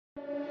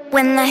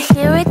When I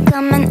hear it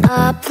coming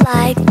up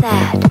like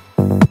that,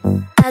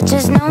 I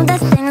just know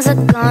that things are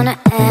gonna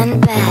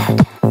end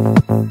bad.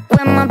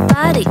 When my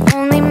body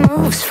only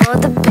moves for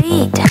the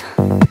beat,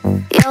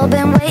 you've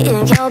been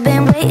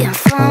waiting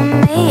for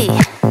me.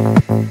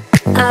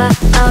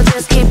 I'll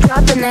just keep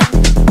dropping it,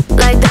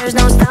 like there's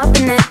no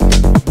stopping it.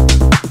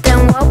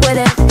 Then walk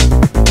with it,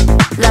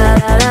 la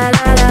la la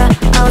la la.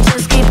 I'll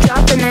just keep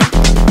dropping it,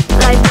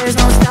 like there's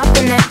no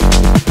stopping it.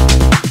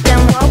 Then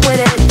walk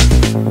with it,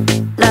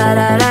 la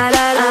la la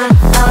la la.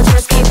 I'll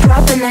just keep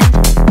dropping it,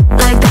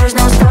 like there's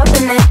no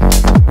stopping it.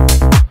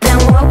 Then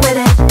walk with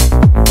it,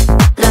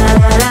 la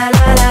la la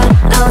la la.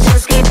 I'll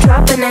just keep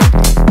dropping it,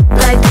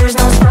 like there's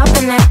no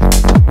stopping it.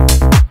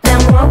 Then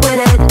walk with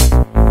it,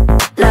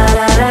 la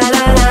la la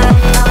la la.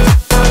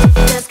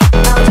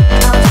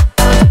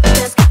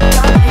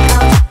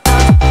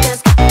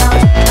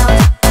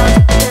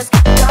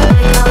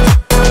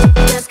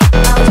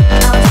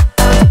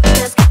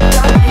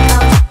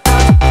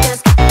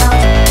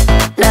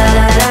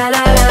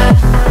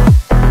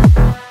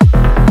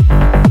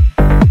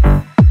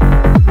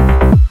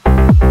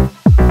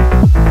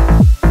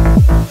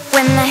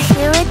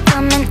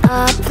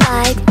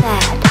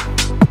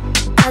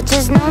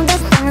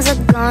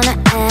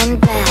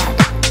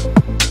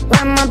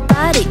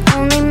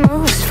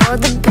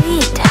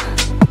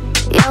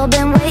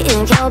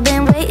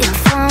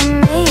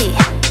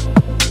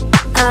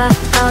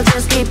 I'll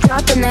just keep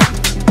dropping it,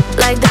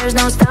 like there's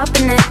no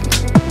stopping it.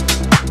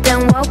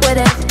 Then walk with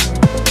it,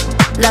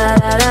 la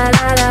la la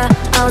la la.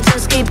 I'll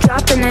just keep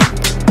dropping it,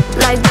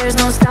 like there's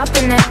no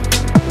stopping it.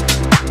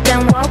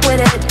 Then walk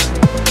with it,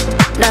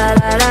 la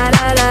la la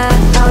la la.